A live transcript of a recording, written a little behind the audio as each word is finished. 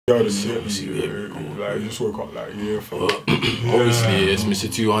Like, you just woke up like, obviously, it's Mr.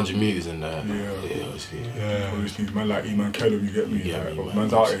 200 meters and obviously. Obviously, man like Eman Kellam, you get me? Yeah, like,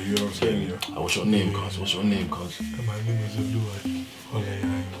 man's out here, you know what I'm saying? Yeah. What's your name, cuz? What's your name, cuz? My name is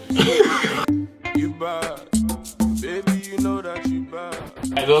You bad, baby, you know that you bad.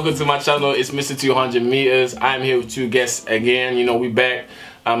 Hey, welcome to my channel. It's Mr. 200 meters. I'm here with two guests again. You know, we back.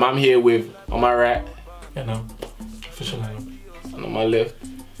 I'm here with, on my right, Enam, official Enam, and on my left,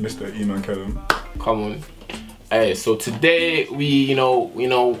 Mr. Eman Kellam. come on. Hey, so today we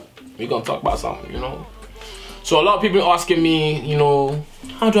we're gonna talk about something, So a lot of people asking me,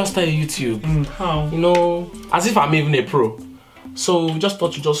 how do I start a YouTube? how? As if I'm even a pro. So we just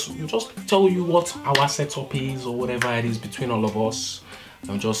thought to just tell you what our setup is or whatever it is between all of us,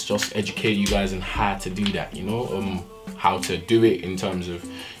 and just educate you guys on how to do that, how to do it in terms of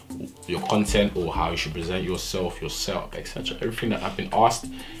your content or how you should present yourself, etc. Everything that I've been asked,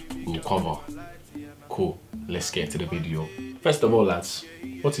 we'll cover. Cool, let's get into the video. First of all, lads,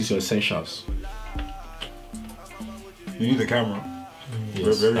 what is your essentials? You need a camera.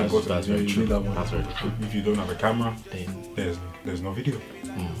 Yes, very important. That's very true. That's very true. If you don't have a camera, Then there's no video.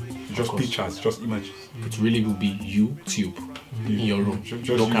 Just pictures, just images. it really will be YouTube in your room. Just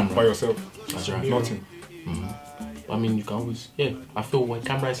no you camera by yourself. That's right. Nothing. I mean, you can always, I feel when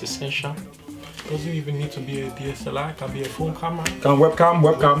camera is essential. Doesn't even need to be a DSLR, it can be a phone camera.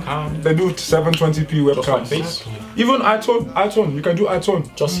 Webcam. They do 720p webcam. Just like this. Even iTunes, you can do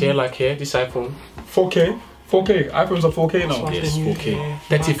iTunes. Just here, like here, this iPhone. 4K. iPhones are 4K now. Yes, 4K.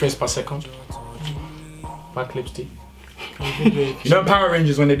 30 frames per second. Back lipstick. You know Power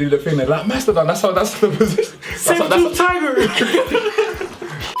Rangers when they do the thing, they're like, Mastodon, that's the position. Same Tiger!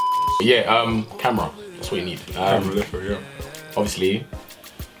 Camera. That's what you need. Camera, therefore, yeah. Obviously,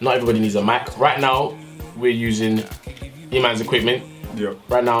 not everybody needs a mic. Right now, we're using Eman's equipment. Yeah.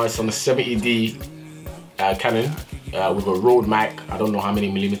 Right now, it's on the 70D Canon with a Rode mic. I don't know how many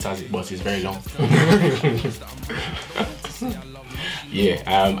millimeters it was. It's very long.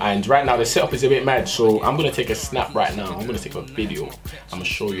 And right now the setup is a bit mad. So I'm gonna take a snap right now. I'm gonna take a video. I'm gonna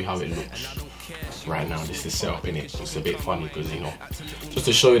show you how it looks. Right now, this is the setup in it. It's a bit funny because just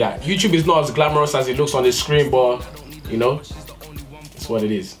to show you that YouTube is not as glamorous as it looks on the screen, but it's what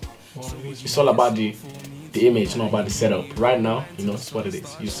it is. It's all about the image, not about the setup. Right now, it's what it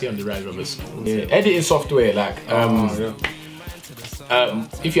is. You see on the right of the screen. Editing software, like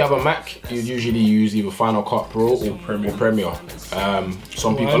if you have a Mac, you usually use either Final Cut Pro or Premiere. A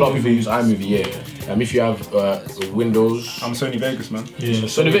lot of people use iMovie. If you have Windows, I'm Sony Vegas, man. Yeah,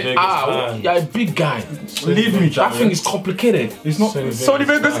 Sony Vegas. You're a big guy. Leave me, That thing is complicated. It's not. Sony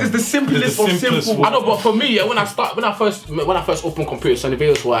Vegas is the simplest of simple. I know, but for me, when I first opened computer, Sony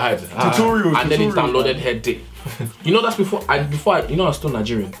Vegas what I had. Tutorials. And then it downloaded Head. That's before I was still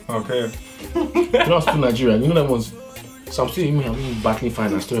Nigerian. Okay. I was still Nigerian. That ones. So I'm still battling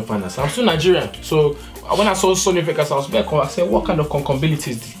finance, doing finance. I'm still Nigerian. So when I saw Sony Vegas, I was back. I said, what kind of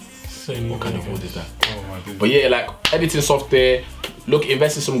concombilities? What kind of what is that? Oh my goodness. But like editing software,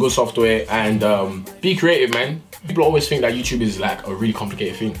 invest in some good software and be creative, man. People always think that YouTube is like a really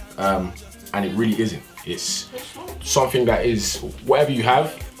complicated thing, and it really isn't. It's something that is whatever you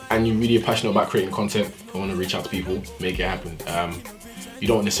have and you're really passionate about creating content. I want to reach out to people, make it happen. You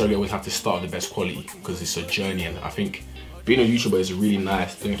don't necessarily always have to start at the best quality because it's a journey, and I think being a YouTuber is a really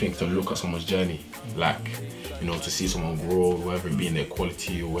nice thing to look at someone's journey, to see someone grow, whether it be in their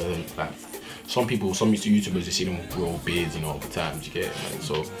quality or whether some YouTubers, you see them grow beards, over time. Do you get it, man?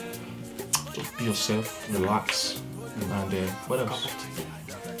 So just be yourself, relax, and what else?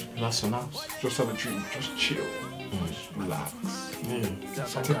 Relax your nerves. Just have a drink, just chill, relax.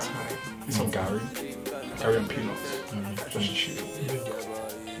 Take time. Eat some Gary and peanuts. Just chill.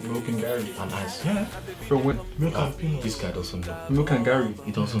 Milk and Gary. And ice. Yeah. Milk and peanuts. This guy doesn't know. Milk and Gary.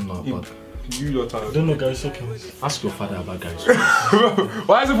 He doesn't know about. You lot are. I don't know Gary Seconds. Ask your father about Gary.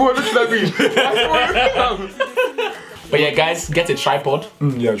 Why is the boy looking at me? But yeah, guys, get a tripod.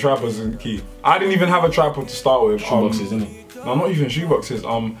 Yeah, tripod's is key. I didn't even have a tripod to start with. Shoeboxes, isn't it? No, not even shoeboxes.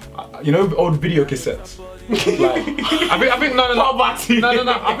 Old video cassettes. I think no.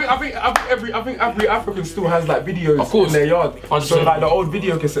 I think every African still has like videos in their yard. 100%. So like the old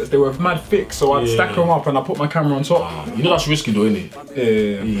video cassettes, they were mad thick. So I'd stack them up and I put my camera on top. That's risky though, isn't it?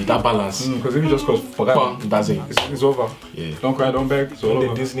 Yeah. That balance. Because if you just forget, that's it. It's over. Yeah. Don't cry, don't beg. So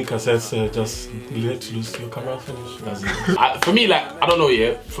the Disney cassettes just let loose, your camera finish. That's it. For me, I don't know.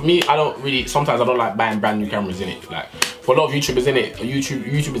 For me, sometimes I don't like buying brand new cameras in it. For a lot of YouTubers in it,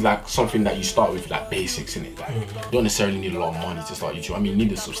 YouTube is like something that you start with, like basics in in it. Like, you don't necessarily need a lot of money to start YouTube. I mean, you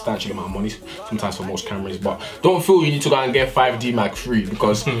need a substantial amount of money sometimes for most cameras, but don't feel you need to go and get 5D Mark III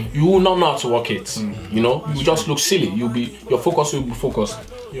because you will not know how to work it. You know, you just look silly. Your focus will be focused.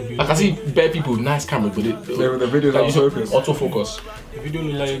 Like I see bare people with nice cameras, but the videos are focused. Autofocus. The video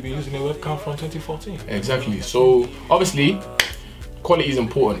look like you've been using a webcam from 2014. Exactly. So obviously, quality is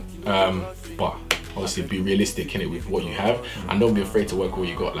important, but obviously be realistic in it with what you have, and don't be afraid to work what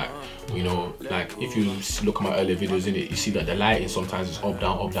you got. Like, you know, like if you look at my earlier videos in it, you see that the lighting sometimes is up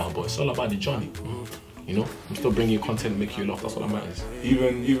down, but it's all about the journey. You know, I'm still bringing you content, make you laugh. That's what that matters.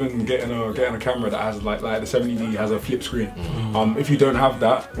 Even getting a camera that has like the 70D has a flip screen. If you don't have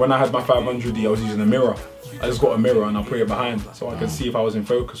that, when I had my 500D, I was using a mirror. I just got a mirror and I put it behind so I could see if I was in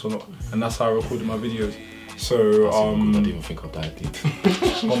focus or not, and that's how I recorded my videos. So I didn't even think of that, dude.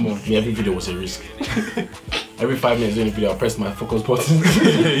 Come on. Yeah, every video was a risk. Every 5 minutes during the video, I pressed my focus button.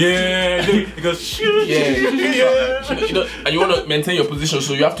 Yeah, it goes shoot. Yeah. You know, and you want to maintain your position,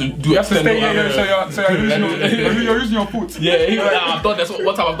 so you have to do it. You have to stay, so you're using your foot. Yeah, I've done that's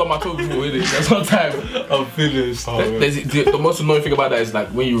what time I've done my toe before, isn't it? That's one time. I'm finished. The most annoying thing about that is like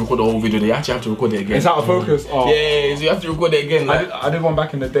when you record the whole video, they actually have to record it again. It's out of focus. Yeah, so you have to record it again. Like, I did one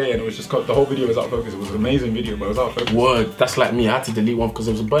back in the day and it was just the whole video was out of focus. It was an amazing video, but it was out of focus. Word, that's like me. I had to delete one because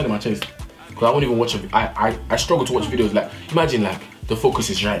there was a burn in my chest. Because I won't even watch I struggle to watch videos. Like, imagine like the focus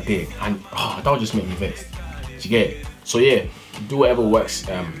is right there, and that would just make me vexed. Do you get it? So yeah, do whatever works,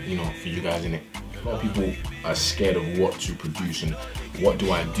 you know, for you guys, innit? A lot of people are scared of what to produce and what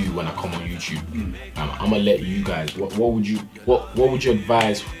do I do when I come on YouTube. I'm gonna let you guys. What would your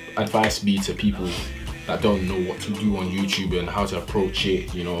advice be to people that don't know what to do on YouTube and how to approach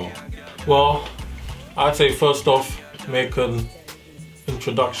it? You know. Well, I'd say first off, make an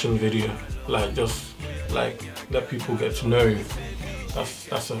introduction video. Like, just like let people get to know you.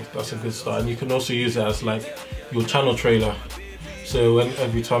 That's a good start, and you can also use it as like your channel trailer. So when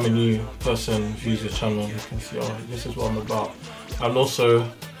every time a new person views your channel, you can see, oh, this is what I'm about. And also,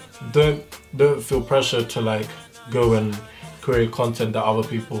 don't feel pressure to like go and create content that other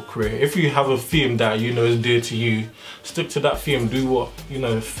people create. If you have a theme that you know is dear to you, stick to that theme. Do what you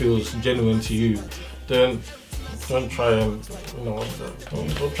know feels genuine to you. Don't try and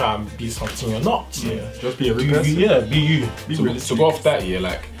don't try and be something you're not. Yeah, just be a real person. Be you. So go off that, yeah,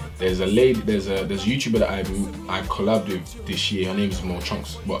 like there's a YouTuber that I collabed with this year. Her name is Mo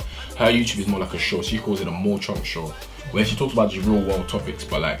Chunks, but her YouTube is more like a show. She calls it a Mo Chunks show, where she talks about the real world topics,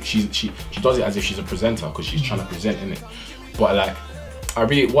 but like she does it as if she's a presenter because she's trying to present in it. But like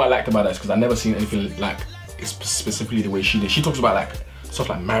what I liked about that is because I never seen anything like specifically the way she did. She talks about like stuff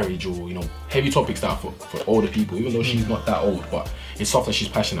like marriage or, you know, heavy topics that are for older people, even though she's not that old, but it's stuff that she's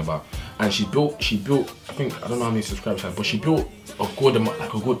passionate about. And she built I think, I don't know how many subscribers she had, but she built a good amount,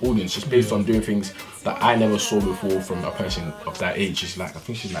 like a good audience, just based on doing things that I never saw before from a person of that age. She's like, I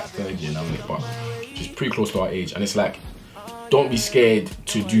think she's like 30 years now, but she's pretty close to our age. And it's like, don't be scared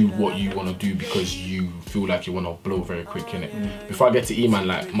to do what you want to do because you feel like you want to blow very quick, innit? Before I get to Eman,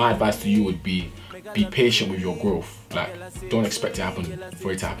 like, my advice to you would be patient with your growth. Like, don't expect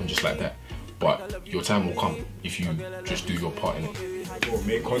for it to happen just like that. But your time will come if you just do your part in it. Or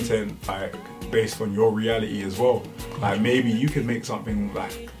make content like based on your reality as well. Like, maybe you could make something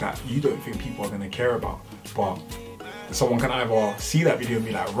like that you don't think people are gonna care about, but someone can either see that video and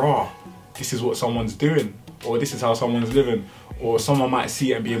be like, raw, this is what someone's doing, or this is how someone's living, or someone might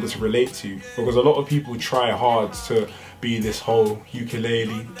see it and be able to relate to. Because a lot of people try hard to be this whole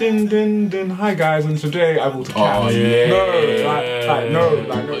ukulele, din din din, hi guys, and today I bought a cat. Oh, yeah. No.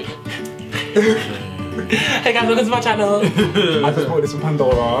 Hey guys, welcome to my channel. I just bought this in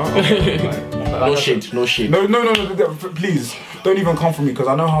Pandora. No shade. No, please, don't even come for me, because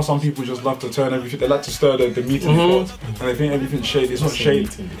I know how some people just love to turn everything, they like to stir the meat in the pot, and they think everything's shade. It's not shade.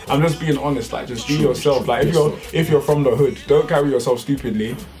 I'm just being honest, like, just be yourself. Like, if you're from the hood, don't carry yourself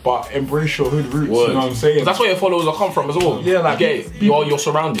stupidly, but embrace your hood roots. You know what I'm saying? That's where your followers will come from as well. Yeah, like, you're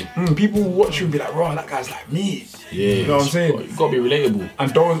surrounded. People watch you and be like, "Bro, that guy's like me." Yeah, you know what I'm saying? You gotta be relatable.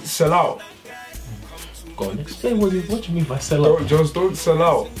 And don't sell out. Go on, explain what you mean by sell out. Don't sell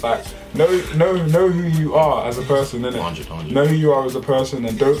out. Like, know who you are as a person, innit? 100. Know who you are as a person,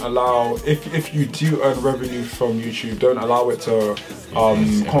 and don't allow, if you do earn revenue from YouTube, don't allow it to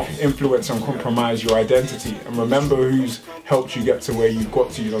influence and compromise your identity. And remember who's helped you get to where you've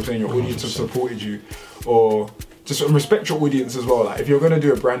got to. You know what I'm saying? Your audience has supported you, or just respect your audience as well. Like, if you're gonna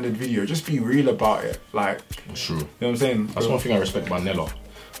do a branded video, just be real about it. Like, true. You know what I'm saying? That's one thing I respect about Nella.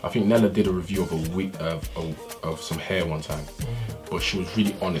 I think Nella did a review of a week of some hair one time, but she was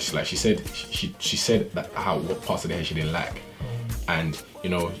really honest. Like, she said that what parts of the hair she didn't like, and you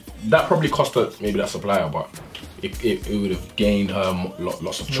know that probably cost her maybe that supplier, but it would have gained her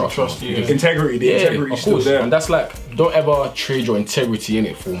lots of trust. Integrity, the integrity is still there. And that's like, don't ever trade your integrity in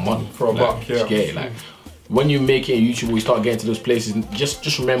it for money, for a buck. Yeah, you get it? Like when you make it on YouTube, we start getting to those places.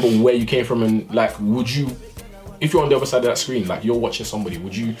 Just remember where you came from, and like, would you, if you're on the other side of that screen, like you're watching somebody,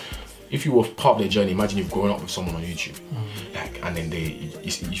 would you, if you were part of their journey, imagine you've grown up with someone on YouTube, like, and then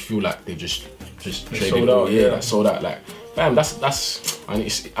you feel like they just traded sold out, like, sold out, like, bam, that's, and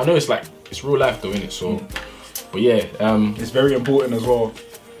I know it's real life though, innit? So, but yeah, it's very important as well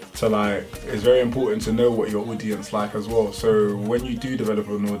to like, it's very important to know what your audience like as well. So when you do develop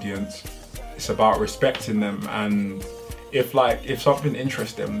an audience, it's about respecting them, and if something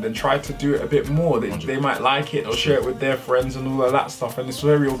interests them, then try to do it a bit more. They might like it or share it with their friends and all of that stuff, and it's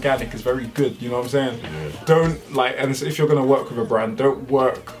very organic, it's very good, you know what I'm saying? Yeah. Don't like, and if you're gonna work with a brand, don't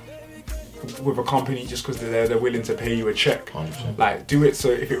work with a company just because they're willing to pay you a check. 100%. Like, do it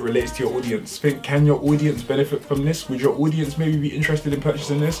so if it relates to your audience. Think, can your audience benefit from this? Would your audience maybe be interested in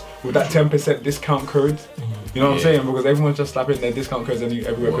purchasing this with that 10% discount code? You know what I'm saying? Because everyone's just slapping their discount codes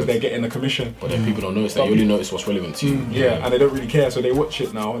everywhere because they're getting a commission. But then people don't notice that. You only notice what's relevant to you. Yeah, and they don't really care, so they watch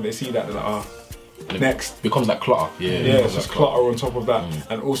it now and they see that, they're like, and next. It becomes like clutter. Yeah, it's just clutter on top of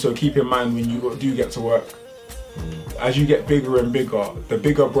that. And also keep in mind, when you do get to work, as you get bigger and bigger, the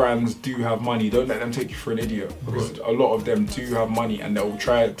bigger brands do have money. Don't let them take you for an idiot, because a lot of them do have money and they'll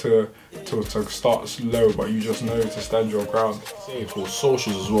try to start slow, but you just know to stand your ground. For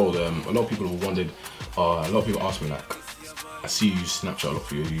socials as well, a lot of people have wondered, a lot of people ask me, like, I see you use Snapchat a lot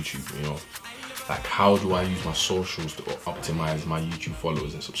for your YouTube, you know, like how do I use my socials to optimize my YouTube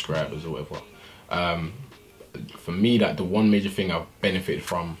followers and subscribers or whatever? For me, that the one major thing I've benefited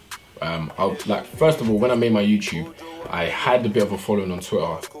from, like, first of all, when I made my YouTube, I had a bit of a following on Twitter.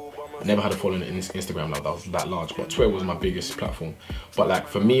 I never had a following on Instagram like that was that large, but Twitter was my biggest platform. But like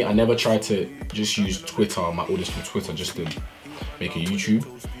for me, I never tried to just use Twitter, my audience from Twitter, just to make a YouTube.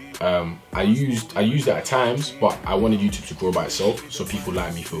 I used it at times, but I wanted YouTube to grow by itself, so people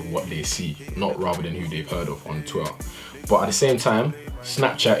like me for what they see, not rather than who they've heard of on Twitter. But at the same time,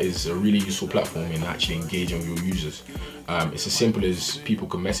 Snapchat is a really useful platform in actually engaging with your users. It's as simple as people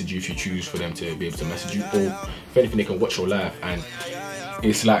can message you if you choose for them to be able to message you, or if anything, they can watch your live. And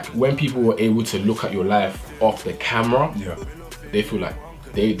it's like when people were able to look at your live off the camera, they feel like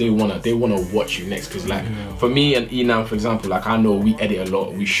they wanna watch you next. Because like for me and Enam, for example, like I know we edit a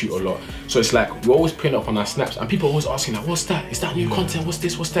lot, we shoot a lot, so it's like we're always putting up on our snaps, and people are always asking like, what's that? Is that new content? What's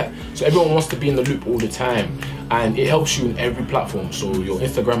this? What's that? So everyone wants to be in the loop all the time, and it helps you in every platform. So your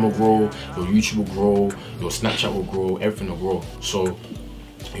Instagram will grow, your YouTube will grow, your Snapchat will grow, everything will grow. So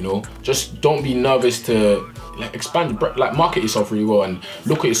you know, just don't be nervous to like expand, like market yourself really well, and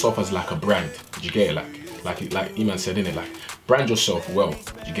look at yourself as like a brand. Did you get it? Like Eman said, innit? Like brand yourself well.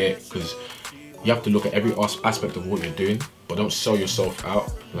 Did you get it? Because you have to look at every aspect of what you're doing, but don't sell yourself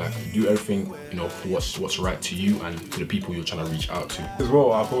out. Like do everything, you know, for what's right to you and to the people you're trying to reach out to. As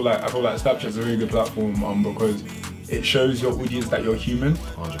well, I feel like Snapchat's a really good platform because it shows your audience that you're human.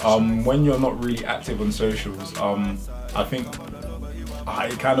 100%. When you're not really active on socials, I think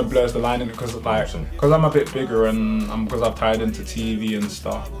it kind of blurs the line in it, because I'm a bit bigger and because I've tied into TV and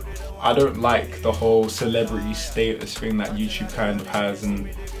stuff. I don't like the whole celebrity status thing that YouTube kind of has,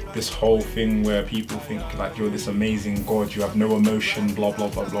 and this whole thing where people think like you're this amazing god, you have no emotion, blah blah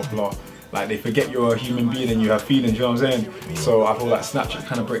blah blah blah. Like they forget you're a human being and you have feelings, you know what I'm saying? So I feel like Snapchat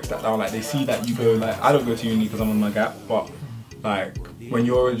kind of breaks that down. Like they see that you go, like I don't go to uni because I'm on my gap, but like when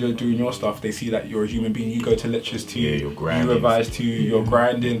you're doing your stuff, they see that you're a human being. You go to lectures too, you're grinding, you revise too, you're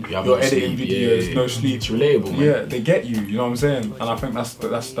grinding, you're editing videos, no sleep. It's relatable, man. Yeah, they get you, you know what I'm saying? And I think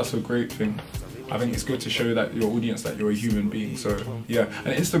that's a great thing. I think it's good to show that your audience that you're a human being. So yeah,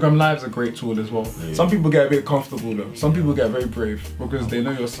 and Instagram Live's a great tool as well. Some people get a bit comfortable though. Some people get very brave because they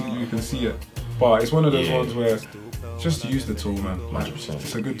know you can see it. But it's one of those ones where just use the tool, man. 100%.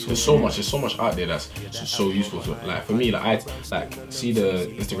 It's a good tool. There's so much out there that's so useful. So, like for me, like I see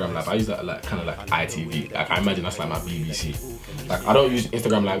the Instagram Live. I use that like kind of like ITV. Like I imagine that's like my BBC. Like I don't use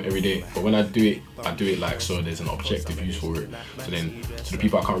Instagram Live every day, but when I do it like so there's an objective use for it. So then to the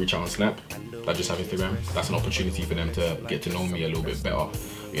people I can't reach out on Snap, that just have Instagram, that's an opportunity for them to get to know me a little bit better,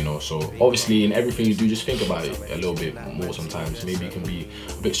 you know. So obviously in everything you do, just think about it a little bit more sometimes. Maybe it can be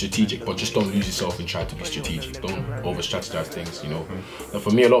a bit strategic, but just don't lose yourself and try to be strategic. Don't over strategize things, you know. And for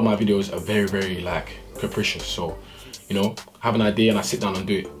me, a lot of my videos are very, very like capricious. So, you know, have an idea and I sit down and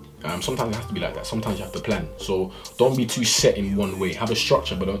do it. Sometimes it has to be like that. Sometimes you have to plan. So don't be too set in one way. Have a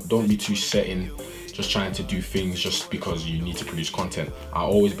structure, but don't be too set in just trying to do things just because you need to produce content. I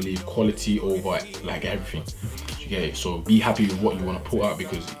always believe quality over like everything. You get it? So be happy with what you want to put out,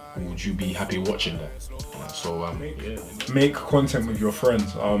 because would you be happy watching that? So make content with your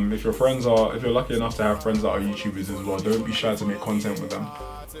friends. If you're lucky enough to have friends that are YouTubers as well, don't be shy to make content with them.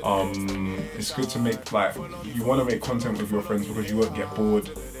 It's good to make, like, you want to make content with your friends because you won't get bored.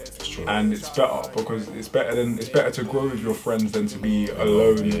 And it's better because it's better to grow with your friends than to be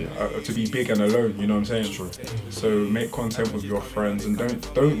alone, to be big and alone. You know what I'm saying? True. So make content with your friends, and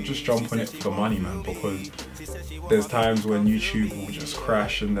don't just jump on it for the money, man. Because there's times when YouTube will just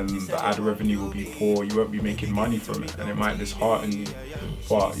crash, and then the ad revenue will be poor. You won't be making money from it, and it might dishearten you.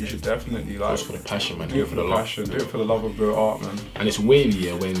 But you should definitely, like, for the passion, man. Do it for the passion. Do it for the love of the art, man. And it's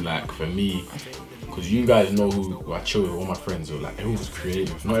wavy when, like, for me, because you guys know who I chill with, all my friends, or like everyone's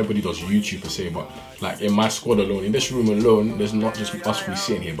creative. Not everybody does YouTube per se, but like in my squad alone, in this room alone, there's not just us three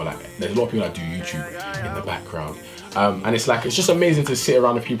sitting here, but like there's a lot of people that do YouTube in the background. And it's just amazing to sit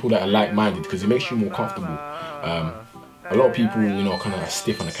around with people that are like-minded, because it makes you more comfortable. A lot of people, you know, kind of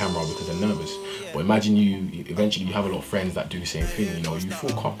stiff on the camera because they're nervous. But imagine eventually you have a lot of friends that do the same thing, you know, you feel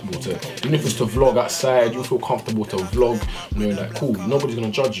comfortable to, even if it's to vlog outside, you feel comfortable to vlog, knowing that, cool, nobody's gonna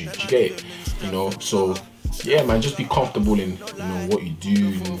judge you, do you get it? You know, so yeah, man, just be comfortable in, you know, what you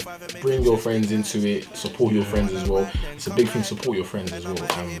do, and bring your friends into it, support your friends as well. It's a big thing, support your friends as well.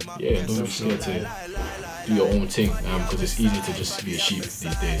 Yeah, don't be scared to do your own thing, because it's easy to just be a sheep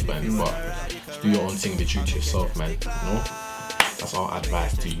these days, man, but just do your own thing, be true to yourself, man, you know? That's our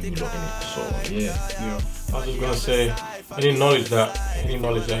advice to you lot, innit? So yeah. I was just gonna say, any knowledge that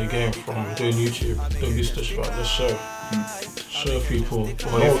you're getting from doing YouTube, don't be stitched about, just show. Show people.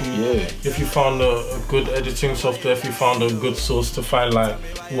 Or if you found a good editing software, if you found a good source to find, like,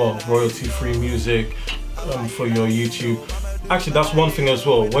 well, royalty-free music for your YouTube. Actually, that's one thing as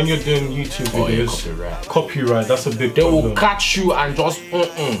well. When you're doing YouTube videos, copyright, that's a big problem. They will catch you and just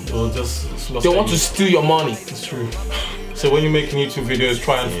they want to steal your money. It's true. So when you're making YouTube videos,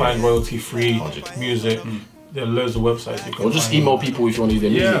 try and find royalty-free music. There are loads of websites you can. Or just email people if you want to use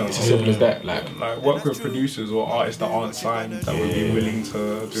their music. It's as simple as that. Like work with producers or artists that aren't signed that would be willing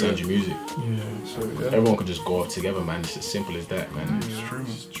to send you music. So everyone could just go up together, man. It's as simple as that, man.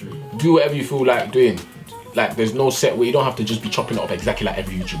 It's true. Do whatever you feel like doing. Like, there's no set way. You don't have to just be chopping it up exactly like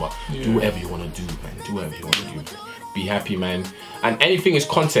every YouTuber. Do whatever you want to do, man. Do whatever you want to do. Be happy, man. And anything is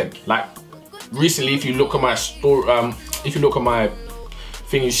content. Like, recently, if you look at my story, if you look at my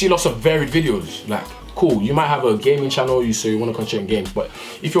thing, you see lots of varied videos. Like, cool, you might have a gaming channel, so you want to concentrate on games. But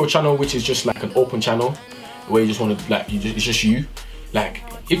if you're a channel which is just like an open channel, where you just want to, like, it's just you. Like,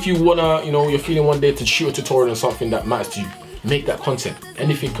 if you wanna, you know, you're feeling one day to shoot a tutorial on something that matters to you, make that content.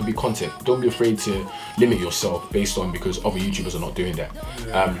 Anything can be content. Don't be afraid to limit yourself based on because other YouTubers are not doing that.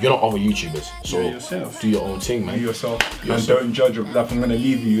 You're not other YouTubers, so do your own thing, man. Do yourself. And don't judge. Like, I'm gonna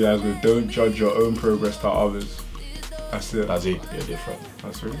leave you guys with, don't judge your own progress to others. That's it. That's it. You're different.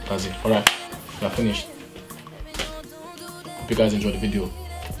 That's it. That's it. All right, we're finished. Hope you guys enjoyed the video.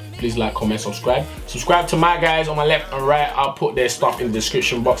 Please like, comment, subscribe. Subscribe to my guys on my left and right. I'll put their stuff in the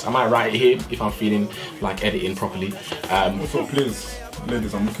description box. I might write it here if I'm feeling like editing properly. Also, please,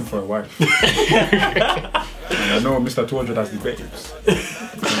 ladies, I'm looking for a wife. I know Mr. 200 has the babes. You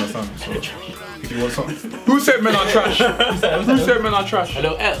understand? So, if you want something. Who said men are trash? Who said men are trash?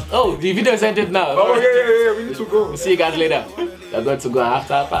 Hello. Oh, the video is ended now. Oh, yeah. We need to go. We'll see you guys later. We're going to go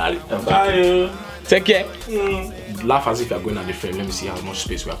after party. Bye. Take care. Laugh as if you're going at the frame. Let me see how much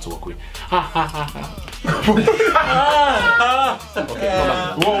space we have to work with. Okay,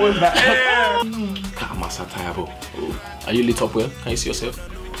 what was that? Are you lit up well? Can you see yourself?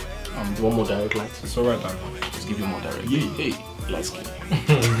 One more direct light. It's alright, man. Let's give you more direct. Hey, light skin.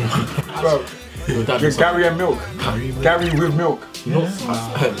 Bro, drink Gary and milk. Gary with milk. You know,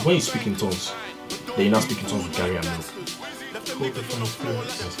 when you speak in tongues, then you're not speaking tongues with Gary and milk.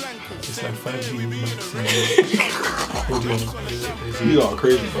 It's like 5G max. You are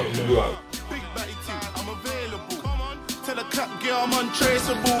crazy, bro. You are. Tell the clap girl I'm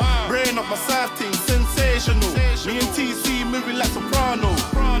untraceable. Brain up my side thing, sensational. Me and TC moving like soprano.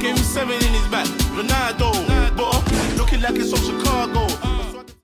 Game 7 in his back, Ronaldo. But looking like it's on Chicago.